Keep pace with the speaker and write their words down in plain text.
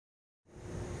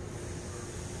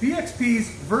VXP's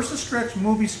VersaStretch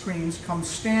movie screens come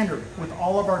standard with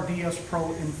all of our DS Pro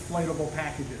inflatable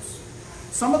packages.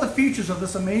 Some of the features of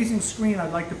this amazing screen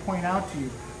I'd like to point out to you.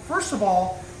 First of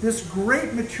all, this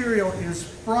great material is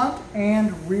front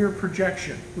and rear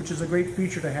projection, which is a great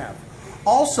feature to have.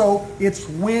 Also, it's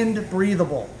wind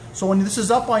breathable. So when this is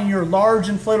up on your large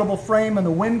inflatable frame and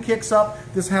the wind kicks up,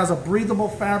 this has a breathable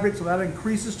fabric, so that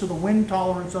increases to the wind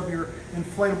tolerance of your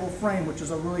inflatable frame, which is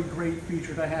a really great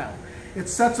feature to have. It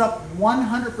sets up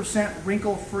 100%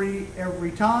 wrinkle-free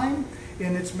every time,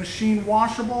 and it's machine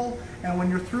washable, and when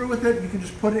you're through with it, you can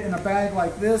just put it in a bag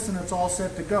like this and it's all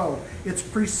set to go. It's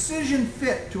precision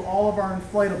fit to all of our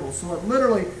inflatables, so it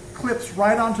literally clips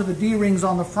right onto the D-rings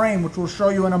on the frame, which we'll show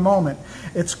you in a moment.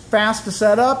 It's fast to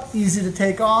set up, easy to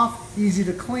take off, easy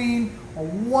to clean, a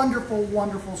wonderful,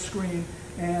 wonderful screen,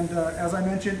 and as I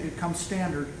mentioned, it comes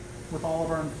standard with all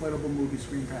of our inflatable movie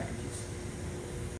screen packages.